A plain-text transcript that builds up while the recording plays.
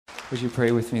Would you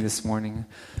pray with me this morning?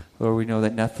 Lord, we know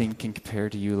that nothing can compare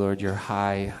to you, Lord. You're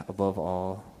high above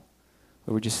all.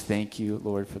 Lord, we just thank you,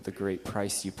 Lord, for the great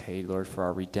price you paid, Lord, for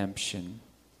our redemption.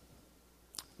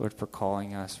 Lord, for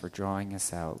calling us, for drawing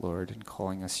us out, Lord, and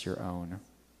calling us your own.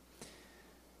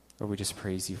 Lord, we just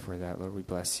praise you for that. Lord, we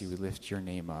bless you. We lift your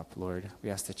name up, Lord. We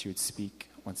ask that you would speak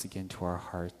once again to our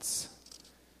hearts.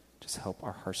 Just help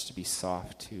our hearts to be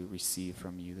soft to receive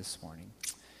from you this morning.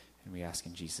 And we ask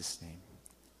in Jesus' name.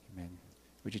 Amen.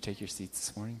 Would you take your seats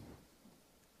this morning?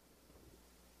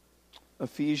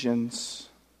 Ephesians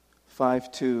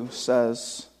 5:2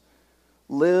 says,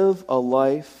 "Live a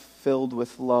life filled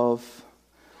with love,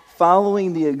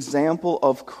 following the example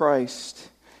of Christ.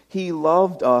 He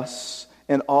loved us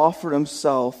and offered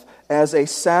himself as a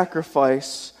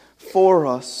sacrifice for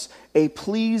us, a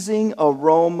pleasing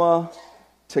aroma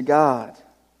to God."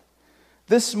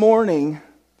 This morning,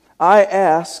 I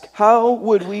ask, how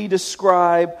would we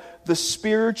describe the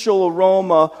spiritual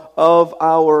aroma of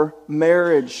our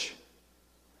marriage?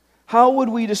 How would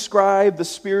we describe the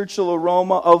spiritual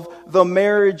aroma of the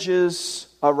marriages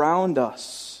around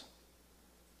us?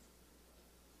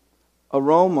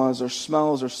 Aromas or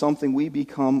smells are something we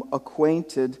become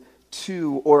acquainted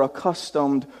to or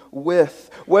accustomed with.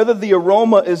 Whether the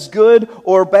aroma is good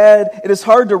or bad, it is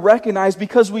hard to recognize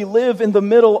because we live in the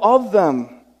middle of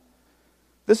them.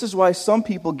 This is why some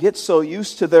people get so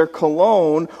used to their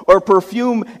cologne or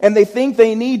perfume and they think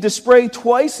they need to spray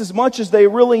twice as much as they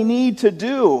really need to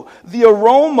do. The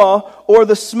aroma or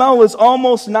the smell is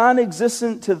almost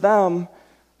non-existent to them,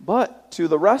 but to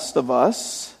the rest of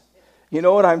us, you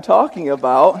know what I'm talking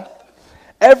about.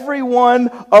 Everyone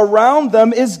around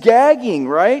them is gagging,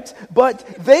 right? But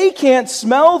they can't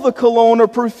smell the cologne or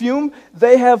perfume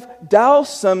they have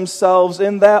doused themselves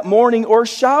in that morning or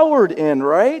showered in,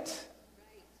 right?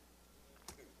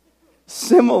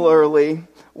 Similarly,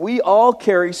 we all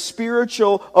carry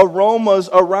spiritual aromas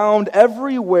around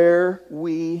everywhere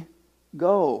we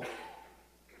go.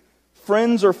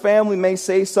 Friends or family may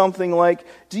say something like,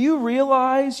 "Do you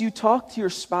realize you talk to your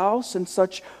spouse in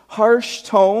such harsh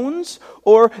tones?"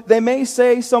 Or they may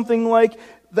say something like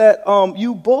that,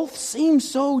 "You both seem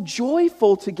so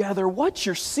joyful together. What's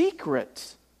your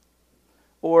secret?"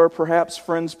 Or perhaps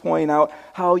friends point out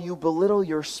how you belittle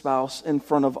your spouse in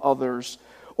front of others.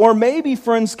 Or maybe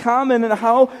friends comment on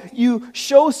how you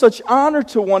show such honor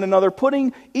to one another,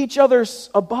 putting each other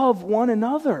above one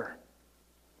another.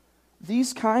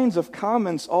 These kinds of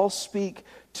comments all speak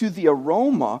to the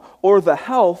aroma or the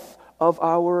health of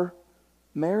our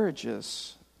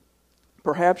marriages.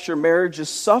 Perhaps your marriage is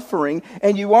suffering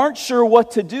and you aren't sure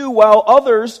what to do, while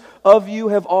others of you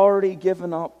have already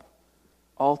given up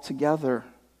altogether.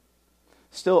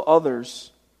 Still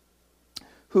others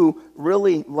who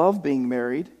really love being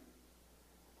married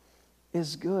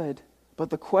is good. But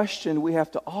the question we have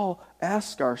to all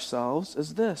ask ourselves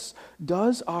is this: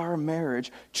 does our marriage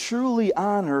truly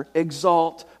honor,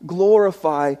 exalt,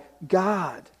 glorify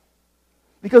God?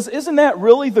 Because isn't that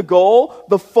really the goal,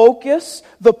 the focus,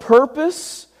 the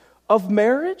purpose of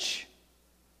marriage?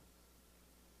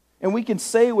 And we can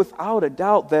say without a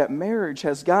doubt that marriage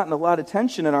has gotten a lot of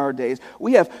attention in our days.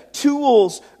 We have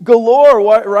tools galore,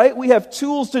 right? We have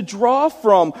tools to draw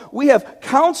from. We have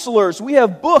counselors. We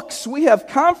have books. We have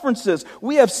conferences.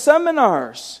 We have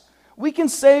seminars. We can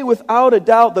say without a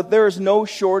doubt that there is no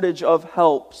shortage of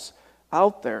helps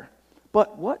out there.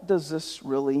 But what does this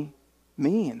really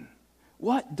mean?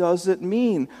 What does it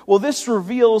mean? Well, this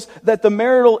reveals that the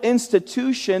marital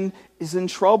institution is in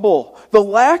trouble. The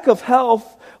lack of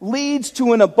health leads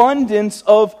to an abundance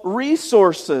of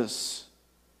resources.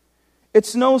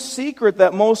 It's no secret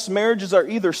that most marriages are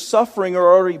either suffering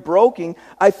or already broken.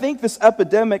 I think this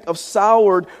epidemic of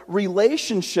soured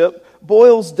relationship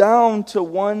boils down to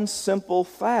one simple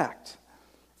fact,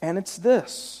 and it's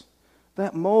this: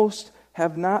 that most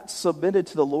have not submitted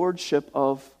to the lordship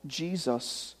of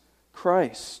Jesus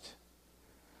Christ.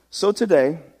 So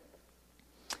today,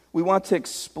 we want to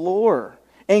explore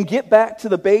and get back to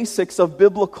the basics of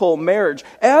biblical marriage.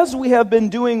 As we have been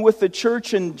doing with the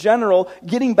church in general,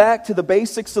 getting back to the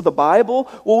basics of the Bible,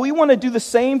 well, we want to do the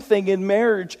same thing in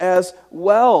marriage as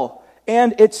well.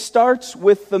 And it starts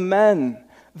with the men,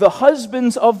 the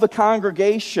husbands of the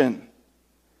congregation.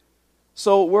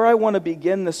 So where I want to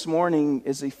begin this morning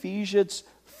is Ephesians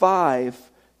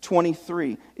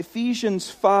 5:23. Ephesians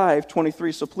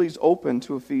 5:23, so please open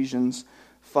to Ephesians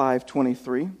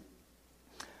 5:23.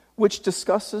 Which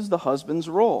discusses the husband's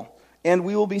role. And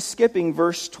we will be skipping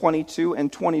verse 22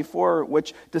 and 24,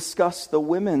 which discuss the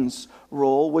women's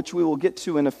role, which we will get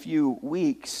to in a few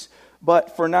weeks.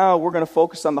 But for now, we're going to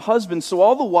focus on the husband. So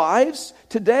all the wives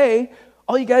today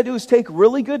All you got to do is take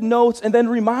really good notes and then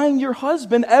remind your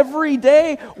husband every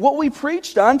day what we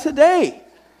preached on today.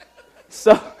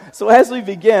 So as we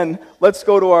begin, let's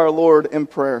go to our Lord in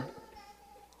prayer.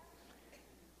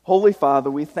 Holy Father,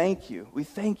 we thank you. We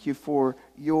thank you for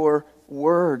your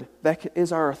word that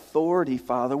is our authority,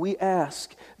 Father. We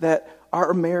ask that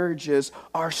our marriages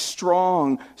are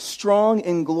strong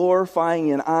in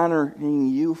glorifying and honoring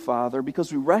you, Father,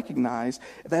 because we recognize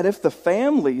that if the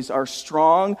families are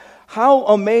strong, how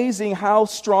amazing, how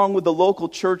strong would the local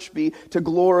church be to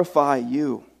glorify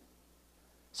you?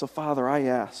 So, Father, I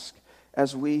ask,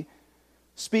 as we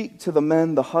speak to the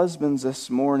men, the husbands this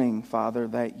morning, Father,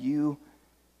 that you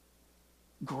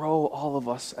grow all of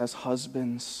us as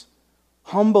husbands.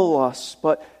 Humble us,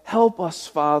 but help us,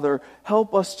 Father.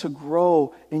 Help us to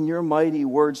grow in your mighty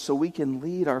word so we can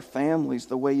lead our families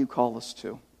the way you call us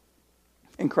to.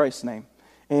 In Christ's name,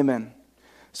 amen.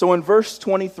 So in verse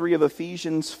 23 of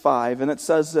Ephesians 5, and it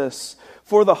says this,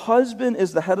 "For the husband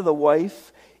is the head of the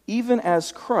wife, even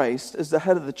as Christ is the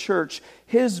head of the church,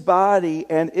 his body,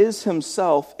 and is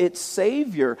himself its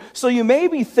Savior." So you may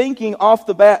be thinking off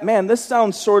the bat, man, this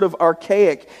sounds sort of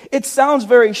archaic. It sounds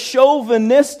very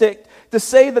chauvinistic to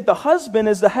say that the husband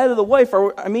is the head of the wife.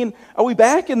 Are we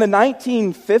back in the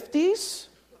 1950s?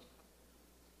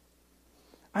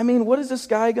 What is this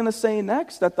guy going to say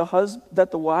next? That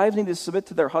the wives need to submit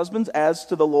to their husbands as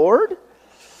to the Lord?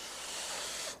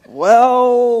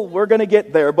 Well, we're going to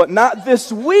get there, but not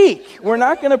this week. We're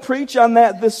not going to preach on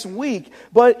that this week.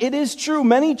 But it is true,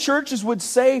 many churches would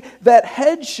say that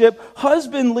headship,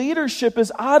 husband leadership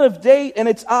is out of date and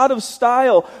it's out of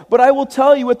style. But I will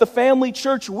tell you, at the family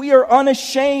church, we are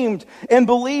unashamed and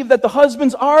believe that the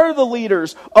husbands are the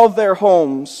leaders of their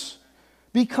homes.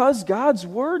 Because God's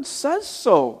word says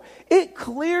so. It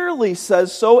clearly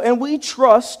says so, and we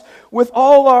trust with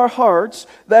all our hearts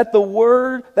that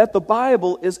the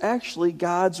Bible is actually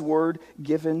God's word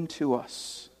given to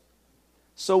us.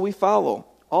 So we follow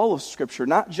all of Scripture,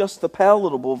 not just the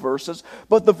palatable verses,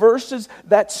 but the verses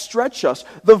that stretch us,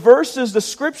 the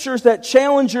Scriptures that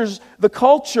challenges the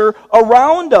culture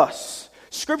around us.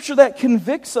 Scripture that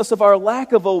convicts us of our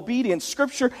lack of obedience.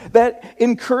 Scripture that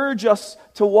encourages us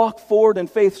to walk forward in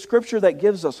faith. Scripture that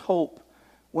gives us hope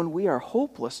when we are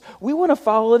hopeless. We want to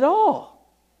follow it all.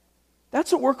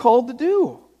 That's what we're called to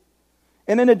do.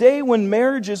 And in a day when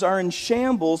marriages are in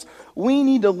shambles, we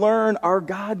need to learn our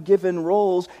God-given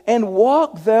roles and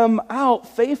walk them out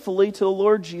faithfully to the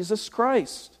Lord Jesus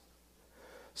Christ.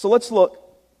 So let's look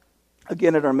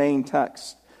again at our main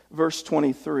text, verse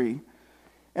 23.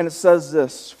 And it says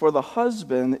this, "For the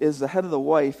husband is the head of the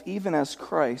wife, even as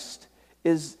Christ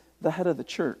is the head of the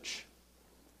church."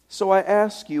 So I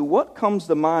ask you, what comes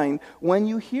to mind when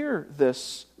you hear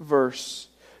this verse?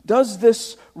 Does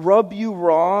this rub you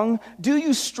wrong? Do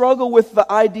you struggle with the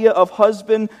idea of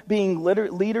husband being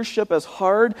leadership as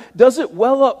hard? Does it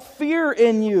well up fear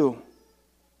in you?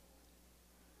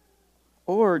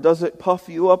 Or does it puff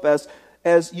you up as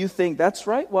you think, that's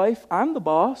right, wife, I'm the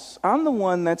boss. I'm the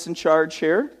one that's in charge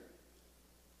here.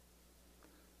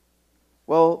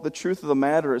 Well, the truth of the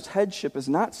matter is headship is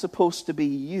not supposed to be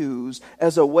used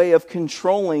as a way of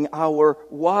controlling our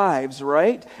wives,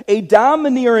 right? A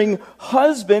domineering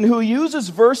husband who uses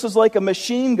verses like a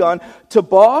machine gun to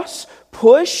boss,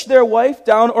 push their wife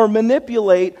down, or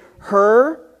manipulate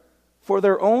her for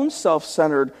their own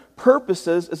self-centered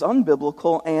purposes is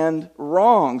unbiblical and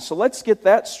wrong. So let's get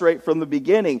that straight from the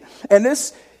beginning. And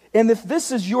if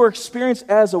this is your experience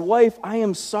as a wife, I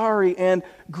am sorry and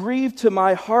grieved to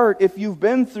my heart if you've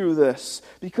been through this,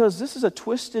 because this is a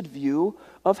twisted view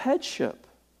of headship.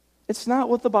 It's not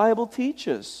what the Bible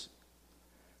teaches.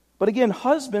 But again,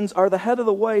 husbands are the head of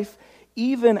the wife,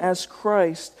 even as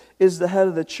Christ is the head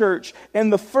of the church.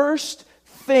 And the first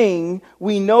thing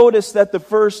we notice that the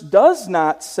verse does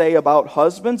not say about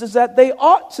husbands is that they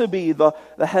ought to be the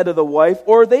head of the wife,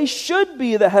 or they should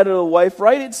be the head of the wife,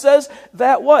 right? It says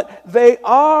that what? They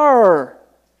are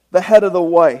the head of the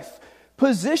wife.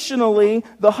 Positionally,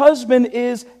 the husband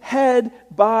is head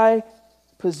by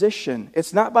position.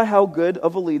 It's not by how good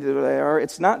of a leader they are.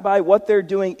 It's not by what they're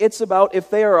doing. It's about if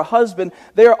they are a husband,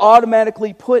 they are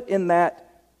automatically put in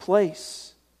that place.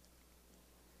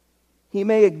 He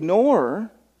may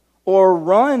ignore or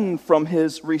run from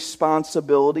his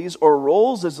responsibilities or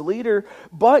roles as leader,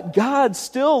 but God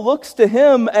still looks to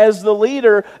him as the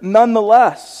leader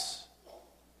nonetheless.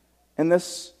 And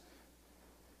this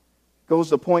goes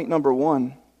to point number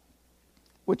 1,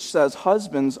 which says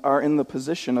husbands are in the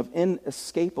position of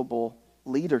inescapable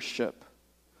leadership.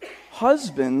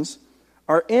 Husbands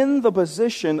are in the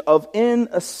position of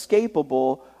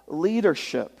inescapable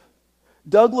leadership.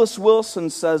 Douglas Wilson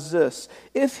says this: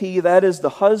 if he, that is the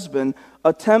husband,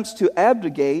 attempts to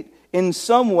abdicate in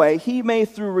some way, he may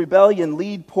through rebellion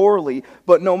lead poorly,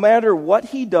 but no matter what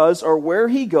he does or where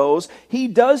he goes, he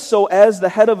does so as the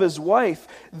head of his wife.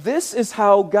 This is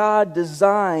how God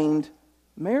designed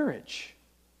marriage.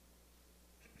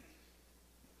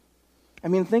 I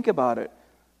mean, think about it.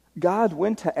 God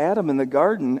went to Adam in the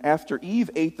garden after Eve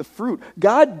ate the fruit.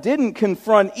 God didn't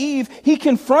confront Eve, He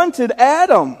confronted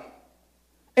Adam.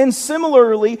 And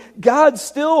similarly, God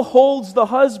still holds the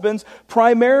husbands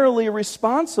primarily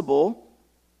responsible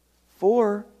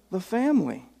for the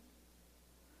family.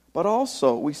 But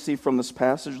also, we see from this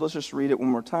passage, let's just read it one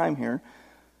more time here.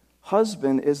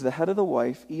 Husband is the head of the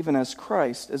wife, even as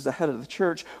Christ is the head of the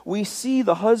church. We see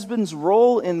the husband's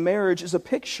role in marriage is a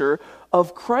picture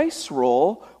of Christ's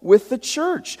role with the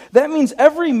church. That means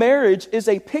every marriage is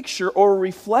a picture or a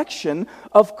reflection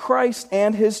of Christ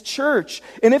and His church.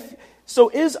 And so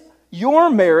is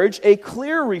your marriage a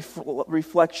clear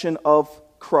reflection of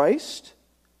Christ?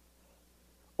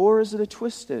 Or is it a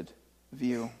twisted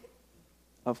view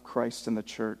of Christ and the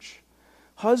church?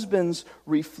 Husbands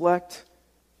reflect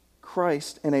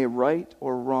Christ in a right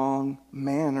or wrong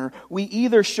manner. We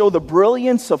either show the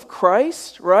brilliance of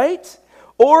Christ, right?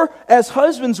 Or as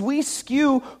husbands, we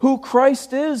skew who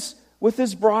Christ is with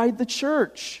His bride, the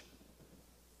church.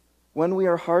 When we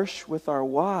are harsh with our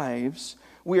wives,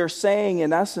 we are saying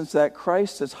in essence that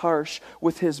Christ is harsh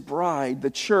with His bride, the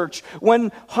church.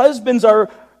 When husbands are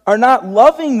not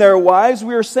loving their wives,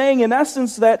 we are saying in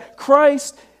essence that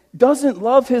Christ doesn't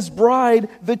love His bride,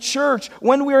 the church.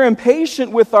 When we are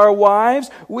impatient with our wives,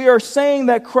 we are saying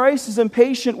that Christ is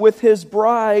impatient with His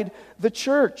bride, the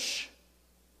church.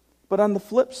 But on the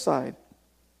flip side,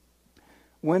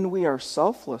 when we are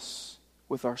selfless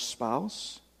with our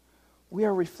spouse, we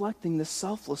are reflecting the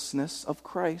selflessness of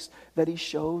Christ that He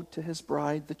showed to His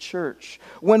bride, the church.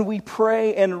 When we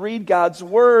pray and read God's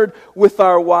Word with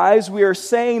our wives, we are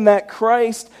saying that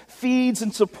Christ feeds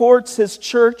and supports His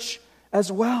church as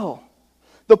well.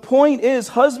 The point is,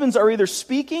 husbands are either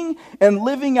speaking and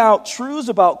living out truths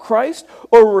about Christ,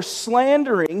 or we're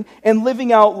slandering and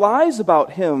living out lies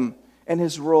about Him and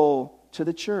His role to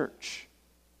the church.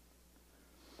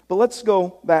 But let's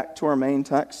go back to our main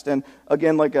text. And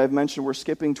again, like I've mentioned, we're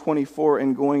skipping 24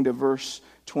 and going to verse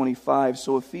 25.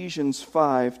 So Ephesians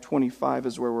 5:25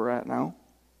 is where we're at now.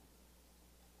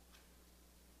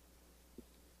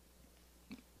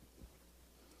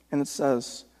 And it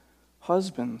says,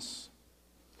 husbands,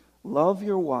 love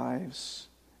your wives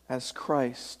as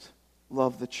Christ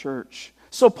loved the church.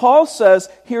 So Paul says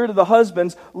here to the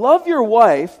husbands, love your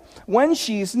wife when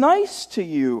she's nice to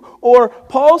you. Or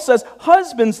Paul says,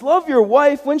 husbands, love your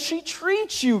wife when she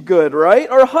treats you good, right?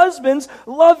 Or husbands,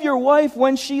 love your wife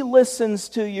when she listens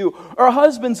to you. Or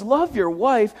husbands, love your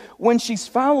wife when she's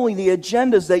following the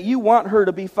agendas that you want her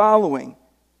to be following.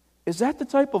 Is that the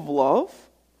type of love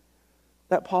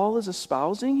that Paul is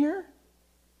espousing here?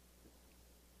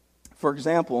 For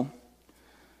example,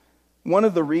 one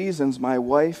of the reasons my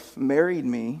wife married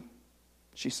me,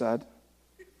 she said,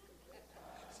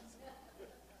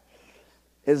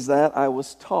 is that I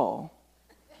was tall.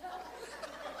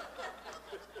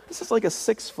 This is like a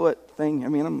 6-foot thing. I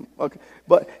mean, I'm okay.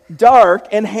 But dark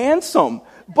and handsome.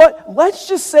 But let's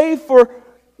just say for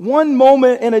one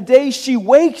moment in a day, she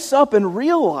wakes up and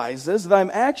realizes that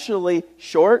I'm actually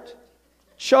short,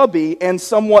 chubby, and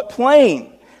somewhat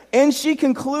plain. And she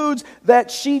concludes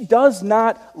that she does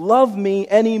not love me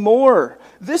anymore.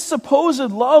 This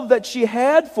supposed love that she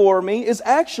had for me is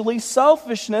actually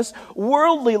selfishness,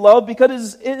 worldly love,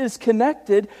 because it is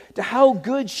connected to how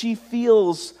good she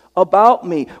feels about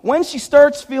me. When she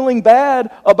starts feeling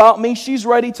bad about me, she's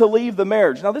ready to leave the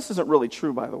marriage. Now, this isn't really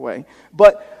true, by the way,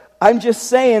 but I'm just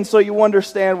saying so you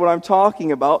understand what I'm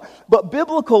talking about. But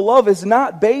biblical love is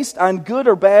not based on good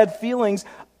or bad feelings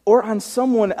or on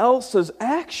someone else's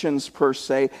actions per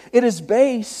se. It is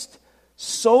based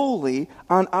solely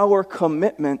on our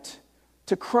commitment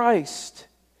to Christ.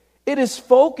 It is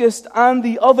focused on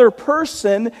the other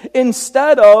person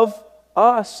instead of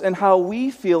us and how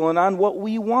we feel and on what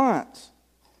we want.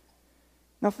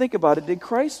 Now think about it. Did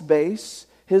Christ base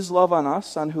His love on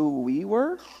us on who we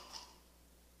were?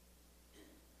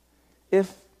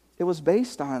 If it was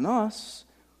based on us,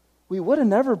 we would have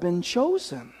never been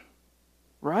chosen.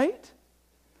 Right?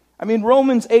 I mean,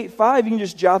 Romans 8:5, you can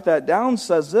just jot that down,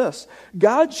 says this: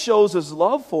 God shows His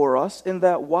love for us in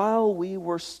that while we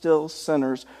were still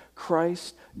sinners,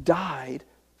 Christ died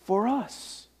for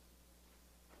us.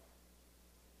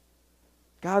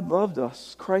 God loved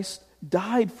us. Christ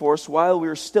died for us while we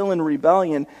were still in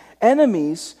rebellion,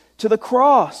 enemies to the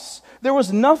cross. There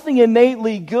was nothing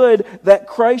innately good that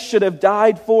Christ should have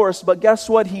died for us, but guess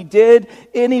what? He did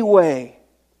anyway.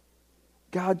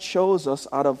 God chose us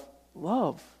out of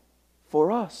love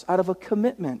for us, out of a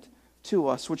commitment to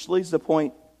us, which leads to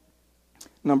point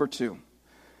number 2.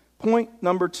 Point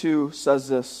number 2 says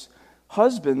this: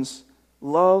 husband's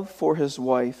love for his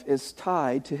wife is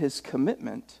tied to his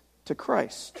commitment to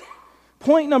Christ.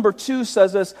 Point number 2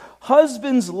 says this: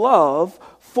 husband's love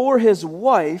for his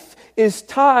wife is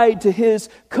tied to his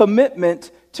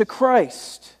commitment to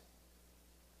Christ.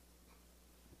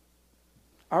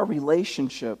 Our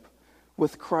relationship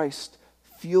with Christ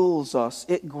fuels us.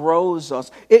 It grows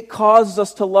us. It causes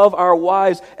us to love our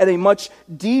wives at a much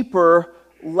deeper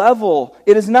level.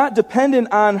 It is not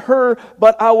dependent on her,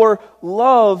 but our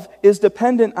love is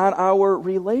dependent on our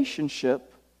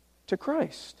relationship to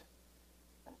Christ.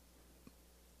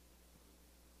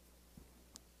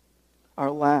 Our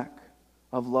lack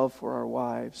of love for our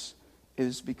wives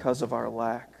is because of our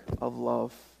lack of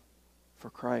love for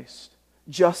Christ.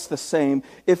 Just the same,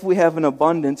 if we have an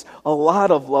abundance, a lot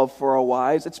of love for our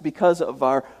wives, it's because of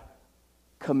our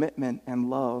commitment and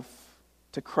love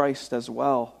to Christ as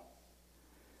well.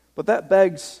 But that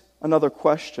begs another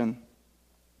question.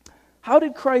 How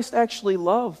did Christ actually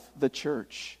love the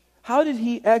church? How did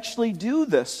he actually do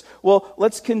this? Well,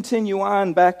 let's continue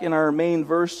on back in our main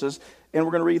verses, and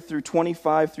we're going to read through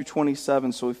 25 through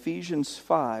 27. So Ephesians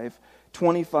 5,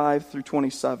 25 through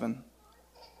 27.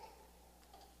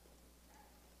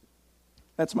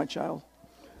 That's my child.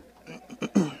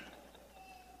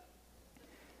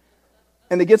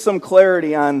 And to get some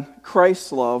clarity on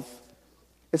Christ's love,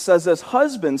 it says this: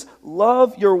 husbands,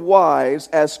 love your wives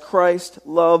as Christ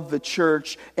loved the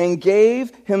church and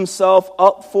gave himself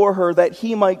up for her, that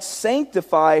he might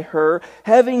sanctify her,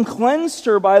 having cleansed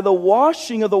her by the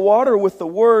washing of the water with the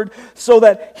word, so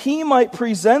that he might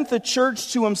present the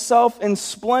church to himself in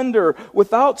splendor,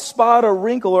 without spot or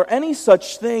wrinkle or any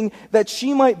such thing, that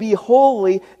she might be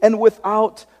holy and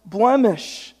without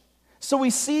blemish. So we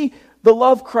see the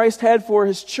love Christ had for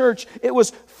his church. It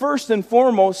was first and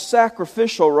foremost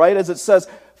sacrificial, right? As it says,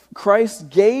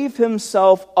 Christ gave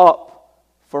himself up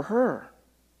for her.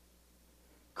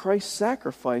 Christ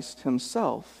sacrificed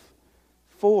himself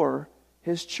for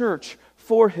his church,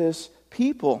 for his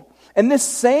people. And this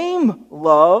same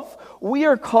love we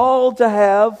are called to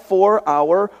have for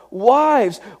our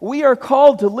wives. We are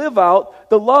called to live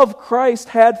out the love Christ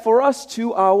had for us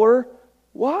to our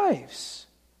wives.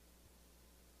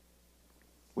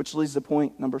 Which leads to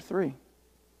point number 3.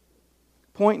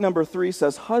 Point number 3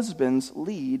 says, husbands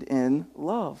lead in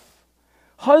love.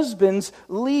 Husbands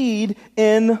lead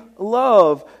in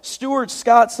love. Stuart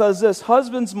Scott says this: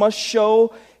 husbands must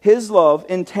show his love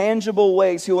in tangible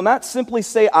ways. He will not simply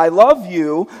say, I love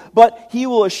you, but he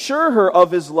will assure her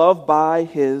of his love by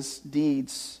his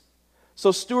deeds.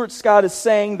 So Stuart Scott is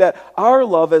saying that our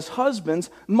love as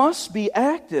husbands must be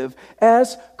active,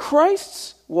 as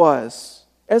Christ's was,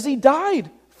 as he died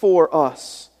for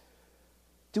us.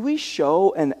 Do we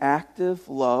show an active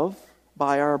love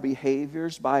by our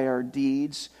behaviors, by our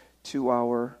deeds to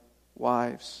our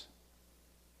wives?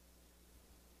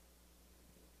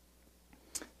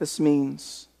 This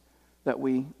means that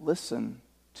we listen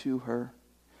to her.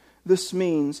 This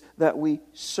means that we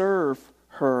serve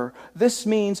her. This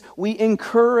means we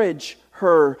encourage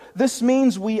her. This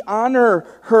means we honor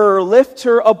her, lift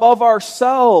her above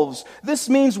ourselves. This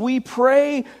means we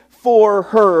pray for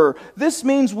her. This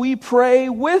means we pray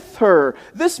with her.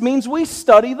 This means we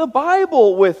study the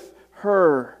Bible with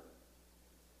her.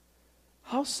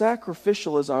 How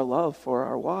sacrificial is our love for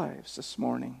our wives this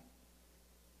morning?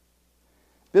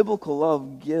 Biblical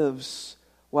love gives,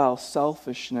 while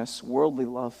selfishness, worldly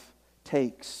love,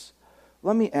 takes.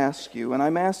 Let me ask you, and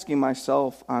I'm asking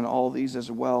myself on all these as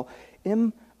well,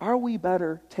 are we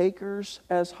better takers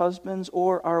as husbands,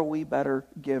 or are we better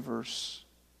givers?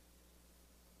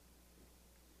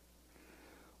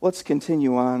 Let's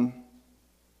continue on.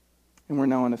 And we're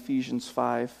now in Ephesians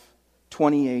 5,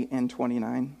 28 and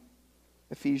 29.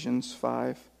 Ephesians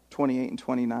 5, 28 and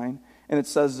 29. And it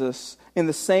says this: in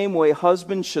the same way,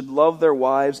 husbands should love their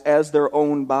wives as their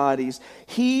own bodies.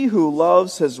 He who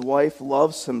loves his wife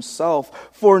loves himself.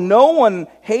 For no one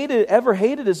ever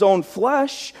hated his own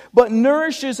flesh, but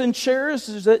nourishes and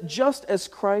cherishes it, just as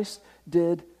Christ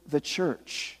did the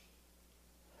church.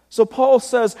 So Paul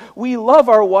says we love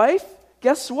our wife.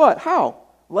 Guess what? How?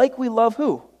 Like we love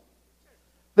who?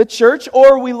 The church,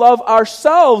 or we love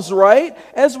ourselves, right?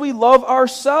 As we love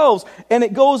ourselves. And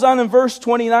it goes on in verse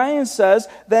 29 and says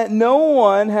that no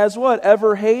one has what?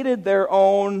 Ever hated their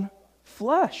own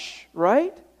flesh,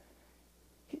 right?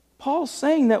 Paul's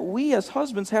saying that we as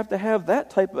husbands have to have that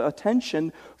type of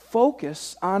attention,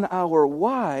 focus on our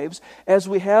wives as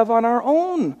we have on our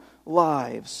own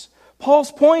lives.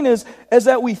 Paul's point is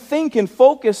that we think and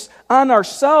focus on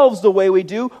ourselves the way we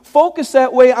do. Focus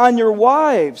that way on your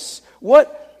wives.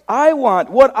 What I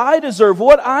want, what I deserve,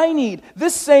 what I need.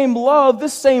 This same love,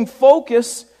 this same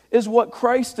focus is what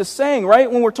Christ is saying,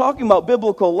 right? When we're talking about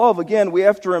biblical love, again, we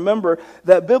have to remember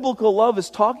that biblical love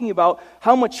is talking about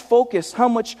how much focus, how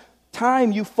much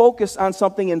time you focus on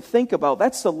something and think about.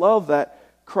 That's the love that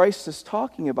Christ is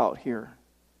talking about here.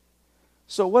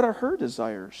 So what are her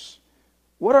desires?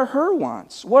 What are her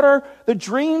wants? What are the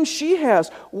dreams she has?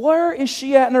 Where is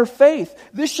she at in her faith?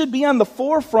 This should be on the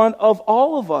forefront of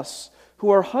all of us who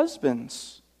are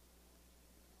husbands.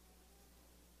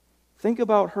 Think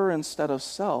about her instead of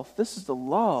self. This is the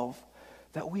love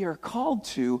that we are called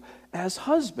to as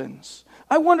husbands.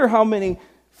 I wonder how many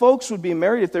folks would be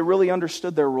married if they really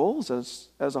understood their roles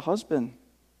as a husband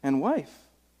and wife.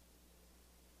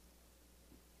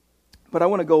 But I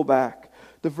want to go back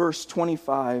to verse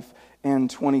 25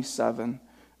 and 27.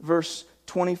 Verse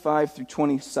 25 through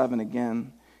 27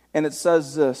 again. And it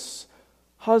says this,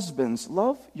 "Husbands,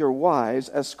 love your wives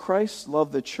as Christ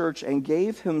loved the church and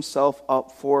gave himself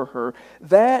up for her,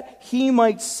 that he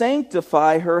might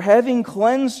sanctify her, having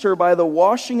cleansed her by the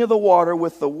washing of the water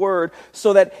with the word,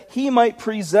 so that he might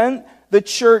present the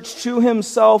church to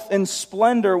himself in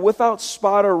splendor, without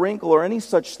spot or wrinkle or any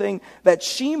such thing, that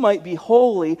she might be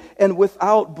holy and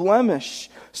without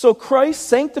blemish." So Christ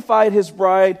sanctified his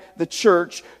bride, the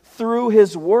church, through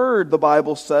his word, the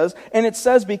Bible says. And it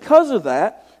says because of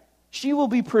that, she will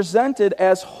be presented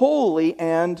as holy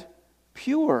and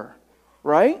pure,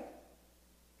 right?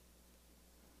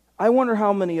 I wonder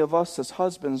how many of us as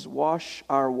husbands wash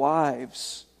our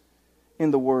wives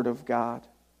in the Word of God.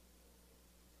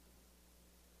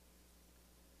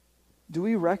 Do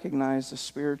we recognize the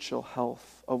spiritual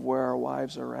health of where our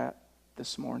wives are at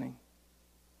this morning?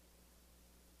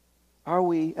 Are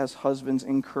we as husbands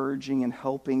encouraging and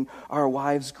helping our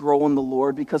wives grow in the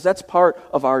Lord? Because that's part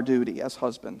of our duty as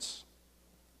husbands.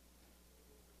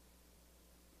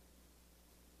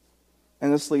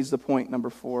 And this leads to point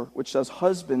number 4, which says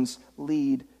husbands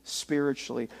lead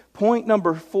spiritually. Point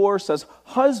number 4 says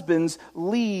husbands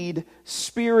lead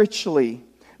spiritually.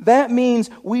 That means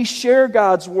we share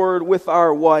God's word with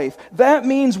our wife. That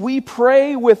means we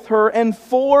pray with her and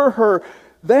for her.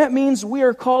 That means we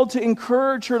are called to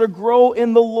encourage her to grow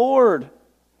in the Lord.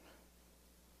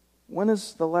 When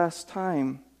is the last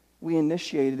time we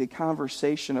initiated a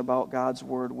conversation about God's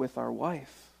word with our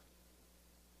wife?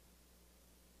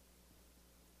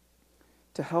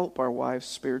 To help our wives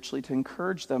spiritually, to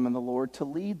encourage them in the Lord, to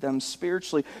lead them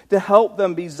spiritually, to help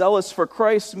them be zealous for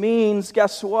Christ means,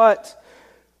 guess what?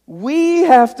 We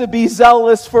have to be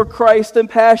zealous for Christ and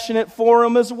passionate for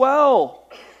Him as well.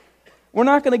 We're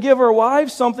not going to give our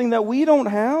wives something that we don't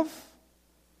have.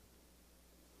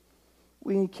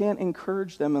 We can't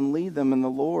encourage them and lead them in the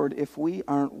Lord if we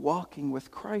aren't walking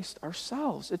with Christ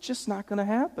ourselves. It's just not going to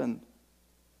happen.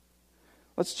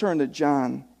 Let's turn to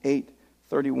John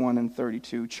 8:31 and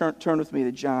 32. Turn with me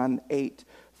to John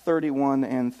 8:31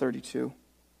 and 32.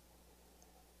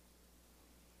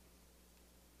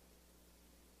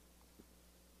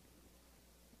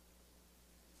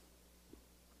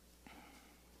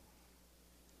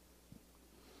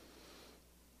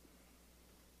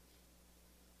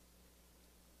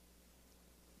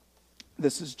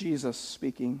 This is Jesus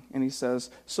speaking, and he says,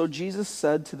 "So Jesus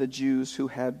said to the Jews who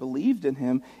had believed in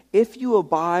him, 'If you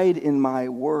abide in my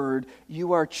word,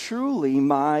 you are truly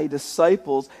my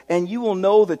disciples, and you will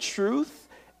know the truth,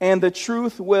 and the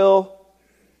truth will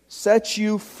set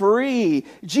you free.'"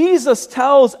 Jesus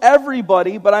tells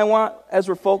everybody, but I want, as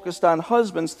we're focused on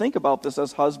husbands, think about this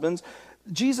as husbands.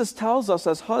 Jesus tells us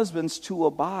as husbands to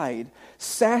abide,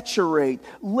 saturate,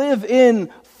 live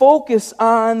in, focus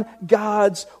on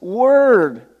God's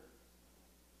word.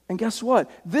 And guess what?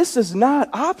 This is not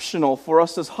optional for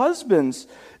us as husbands.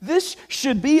 This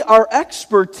should be our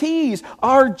expertise.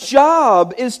 Our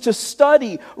job is to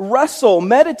study, wrestle,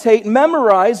 meditate,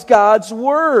 memorize God's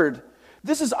word.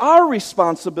 This is our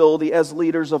responsibility as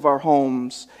leaders of our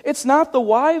homes. It's not the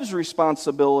wife's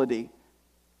responsibility.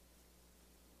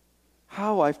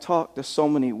 How I've talked to so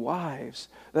many wives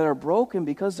that are broken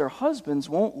because their husbands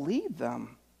won't lead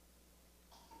them.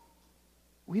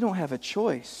 We don't have a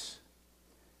choice.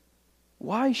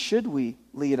 Why should we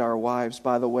lead our wives,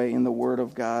 by the way, in the Word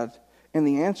of God? And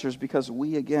the answer is because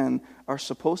we, again, are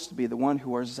supposed to be the one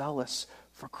who are zealous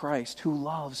for Christ, who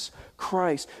loves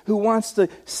Christ, who wants to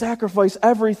sacrifice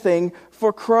everything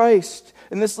for Christ.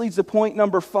 And this leads to point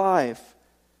number 5.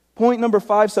 Point number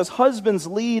 5 says, husbands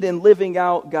lead in living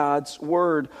out God's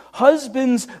word.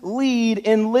 Husbands lead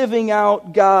in living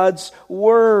out God's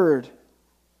word.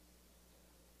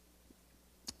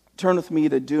 Turn with me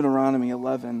to Deuteronomy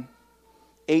 11,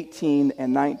 18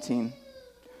 and 19.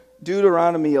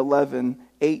 Deuteronomy 11,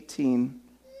 18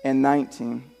 and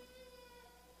 19.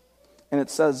 And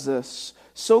it says this,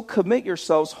 so commit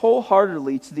yourselves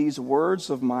wholeheartedly to these words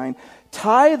of mine.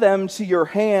 Tie them to your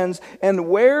hands and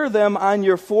wear them on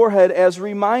your forehead as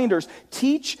reminders.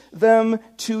 Teach them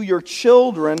to your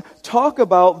children. Talk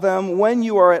about them when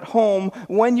you are at home,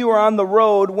 when you are on the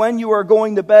road, when you are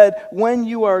going to bed, when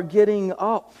you are getting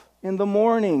up in the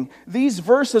morning. These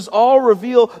verses all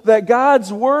reveal that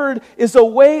God's word is a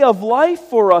way of life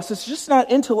for us. It's just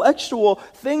not intellectual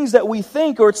things that we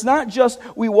think, or it's not just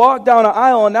we walk down an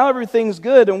aisle and now everything's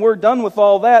good and we're done with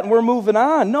all that and we're moving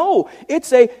on. No,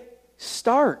 it's a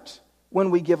start when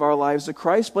we give our lives to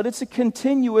Christ, but it's a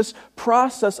continuous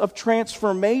process of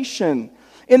transformation.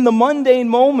 In the mundane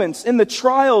moments, in the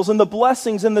trials, in the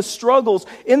blessings, in the struggles,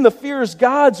 in the fears,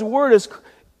 God's word is...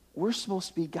 We're supposed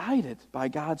to be guided by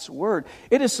God's word.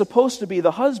 It is supposed to be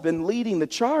the husband leading the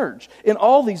charge in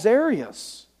all these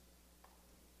areas.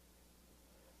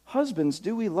 Husbands,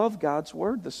 do we love God's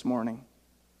word this morning?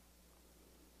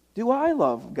 Do I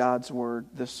love God's word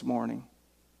this morning?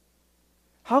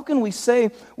 How can we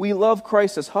say we love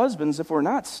Christ as husbands if we're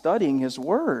not studying his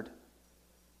word?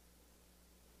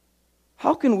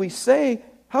 How can we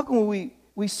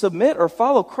submit or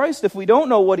follow Christ if we don't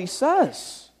know what he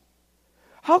says?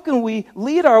 How can we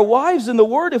lead our wives in the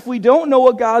Word if we don't know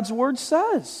what God's Word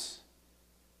says?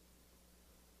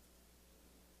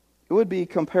 It would be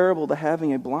comparable to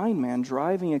having a blind man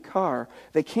driving a car.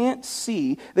 They can't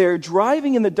see. They're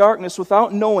driving in the darkness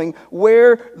without knowing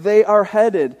where they are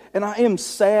headed. And I am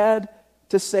sad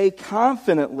to say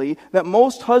confidently that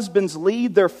most husbands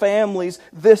lead their families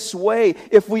this way.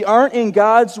 If we aren't in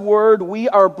God's Word, we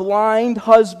are blind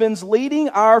husbands leading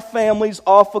our families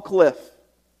off a cliff.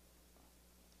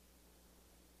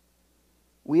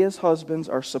 We as husbands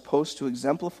are supposed to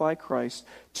exemplify Christ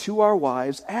to our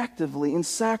wives actively and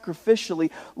sacrificially,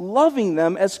 loving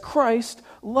them as Christ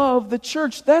loved the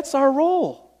church. That's our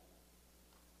role.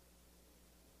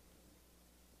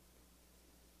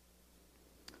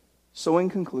 So in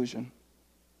conclusion,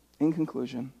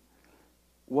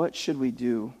 what should we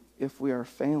do if we are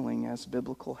failing as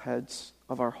biblical heads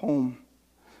of our home?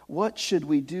 What should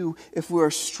we do if we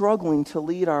are struggling to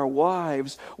lead our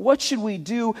wives? What should we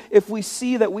do if we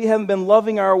see that we haven't been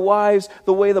loving our wives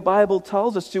the way the Bible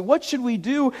tells us to? What should we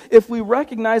do if we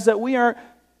recognize that we aren't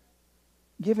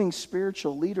giving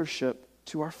spiritual leadership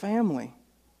to our family?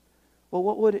 Well,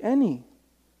 what would any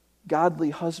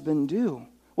godly husband do?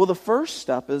 Well, the first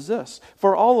step is this,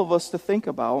 for all of us to think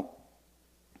about,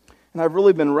 and I've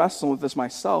really been wrestling with this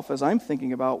myself as I'm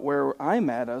thinking about where I'm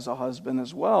at as a husband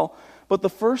as well. But the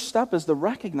first step is to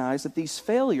recognize that these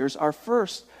failures are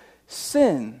first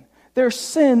sin. They're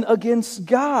sin against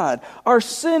God. Our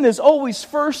sin is always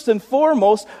first and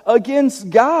foremost against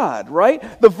God, right?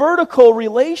 The vertical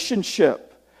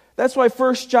relationship. That's why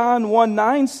 1 John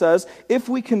 1:9 says, if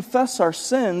we confess our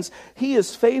sins, he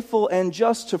is faithful and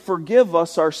just to forgive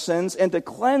us our sins and to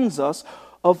cleanse us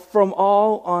from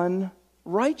all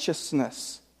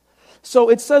unrighteousness. So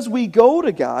it says we go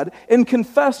to God and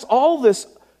confess all this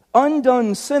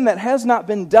undone sin that has not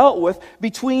been dealt with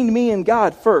between me and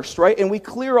God first, right? And we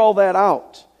clear all that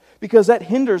out because that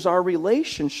hinders our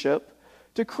relationship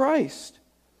to Christ.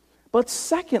 But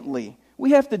secondly,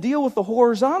 we have to deal with the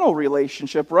horizontal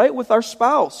relationship, right? With our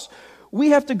spouse. We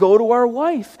have to go to our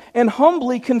wife and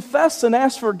humbly confess and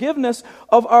ask forgiveness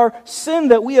of our sin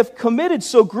that we have committed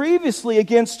so grievously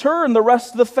against her and the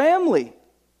rest of the family.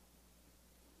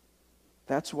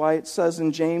 That's why it says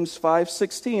in James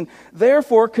 5:16,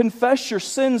 therefore confess your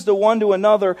sins to one to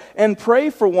another and pray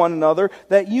for one another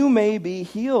that you may be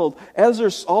healed. As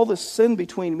there's all this sin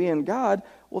between me and God,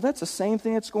 well, that's the same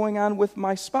thing that's going on with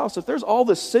my spouse. If there's all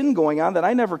this sin going on that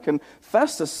I never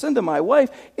confess the sin to my wife,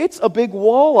 it's a big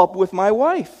wall up with my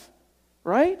wife,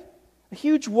 right? A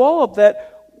huge wall up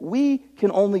that we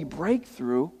can only break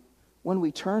through when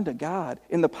we turn to God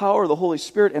in the power of the Holy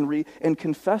Spirit and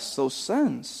confess those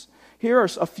sins. Here are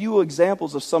a few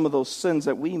examples of some of those sins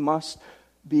that we must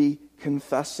be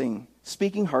confessing.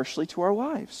 Speaking harshly to our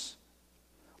wives.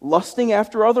 Lusting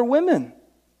after other women.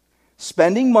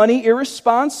 Spending money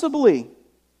irresponsibly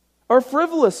or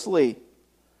frivolously.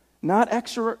 Not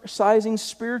exercising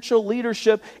spiritual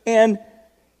leadership and...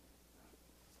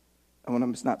 I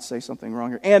want to not say something wrong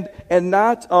here. And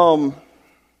not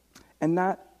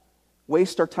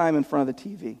waste our time in front of the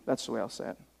TV. That's the way I'll say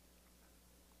it.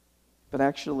 but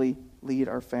actually lead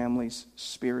our families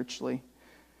spiritually.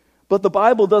 But the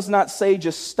Bible does not say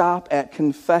just stop at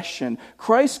confession.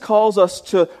 Christ calls us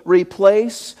to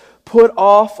replace, put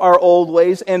off our old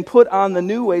ways, and put on the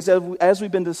new ways, as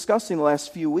we've been discussing the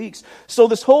last few weeks. So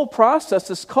this whole process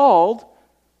is called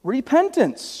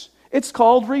repentance. It's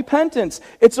called repentance.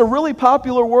 It's a really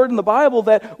popular word in the Bible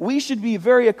that we should be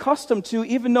very accustomed to,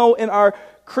 even though in our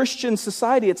Christian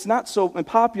society it's not so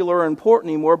popular or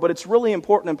important anymore, but it's really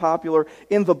important and popular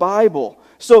in the Bible.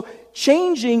 So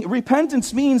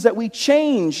repentance means that we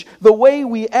change the way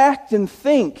we act and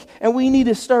think, and we need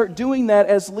to start doing that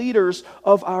as leaders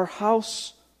of our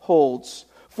households.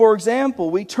 For example,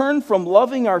 we turn from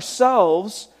loving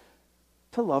ourselves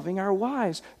to loving our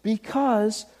wives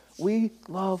because we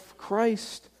love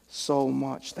Christ so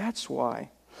much. That's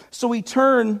why. So we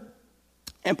turn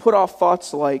and put off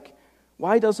thoughts like,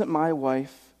 why doesn't my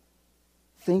wife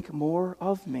think more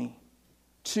of me?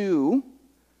 To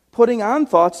putting on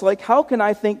thoughts like, how can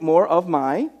I think more of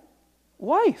my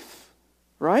wife?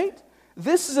 Right?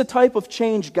 This is a type of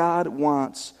change God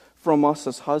wants from us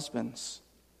as husbands.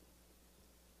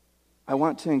 I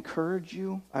want to encourage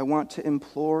you. I want to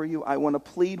implore you. I want to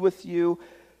plead with you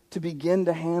to begin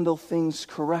to handle things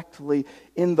correctly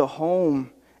in the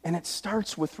home. And it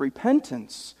starts with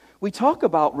repentance. We talk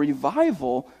about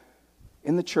revival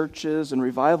in the churches and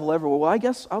revival everywhere. Well, I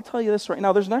guess I'll tell you this right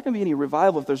now. There's not going to be any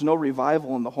revival if there's no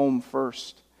revival in the home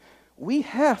first. We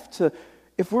have to,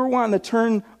 if we're wanting to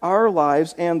turn our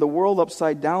lives and the world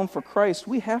upside down for Christ,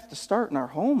 we have to start in our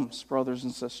homes, brothers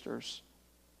and sisters.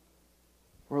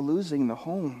 We're losing the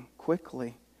home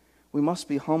quickly. We must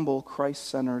be humble,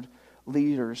 Christ-centered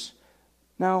leaders.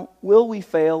 Now, will we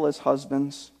fail as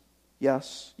husbands?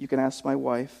 Yes, you can ask my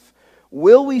wife.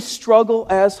 Will we struggle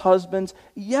as husbands?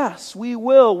 Yes, we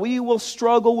will. We will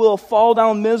struggle. We'll fall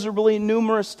down miserably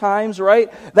numerous times,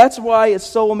 right? That's why it's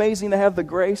so amazing to have the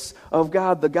grace of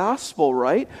God, the gospel,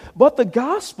 right? But the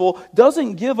gospel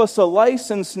doesn't give us a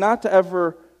license not to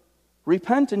ever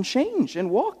repent and change and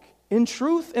walk in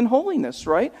truth and holiness,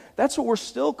 right? That's what we're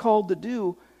still called to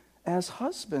do as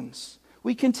husbands.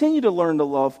 We continue to learn to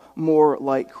love more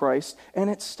like Christ, and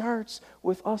it starts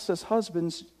with us as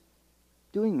husbands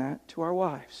doing that to our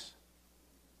wives.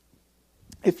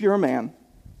 If you're a man,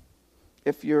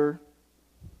 if you're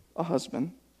a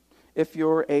husband, if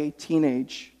you're a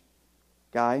teenage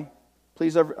guy,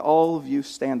 please, all of you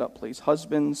stand up, please.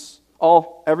 Husbands,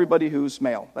 everybody who's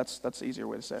male. That's the easier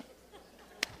way to say it.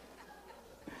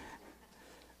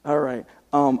 All right.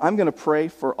 I'm going to pray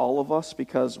for all of us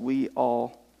because we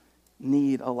all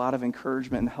need a lot of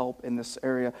encouragement and help in this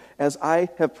area, as I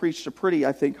have preached a pretty,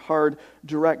 I think, hard,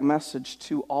 direct message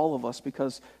to all of us,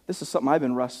 because this is something I've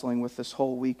been wrestling with this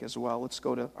whole week as well. Let's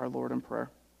go to our Lord in prayer.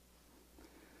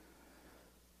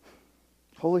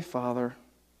 Holy Father,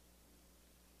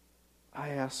 I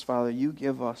ask, Father, you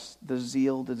give us the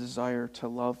zeal, the desire to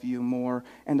love you more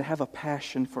and to have a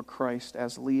passion for Christ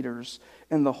as leaders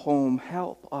in the home.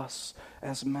 Help us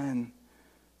as men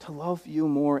to love you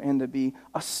more and to be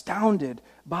astounded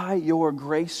by your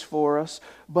grace for us,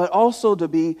 but also to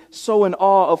be so in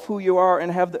awe of who you are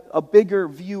and have a bigger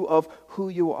view of who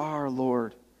you are,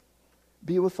 Lord.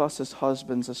 Be with us as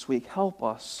husbands this week. Help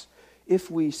us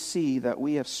if we see that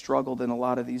we have struggled in a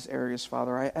lot of these areas,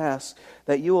 Father. I ask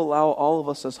that you allow all of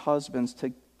us as husbands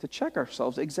to check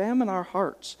ourselves, examine our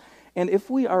hearts. And if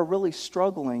we are really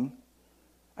struggling,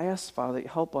 I ask, Father, that you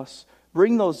help us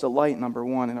bring those to light, number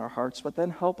one, in our hearts, but then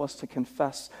help us to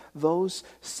confess those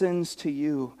sins to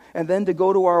you. And then to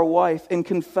go to our wife and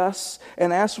confess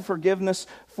and ask for forgiveness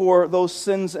for those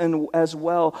sins as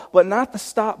well. But not to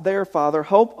stop there, Father.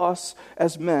 Help us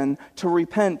as men to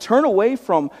repent. Turn away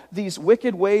from these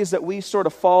wicked ways that we sort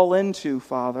of fall into,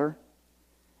 Father,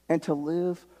 and to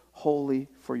live holy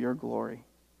for your glory.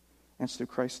 And it's through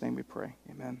Christ's name we pray.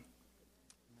 Amen.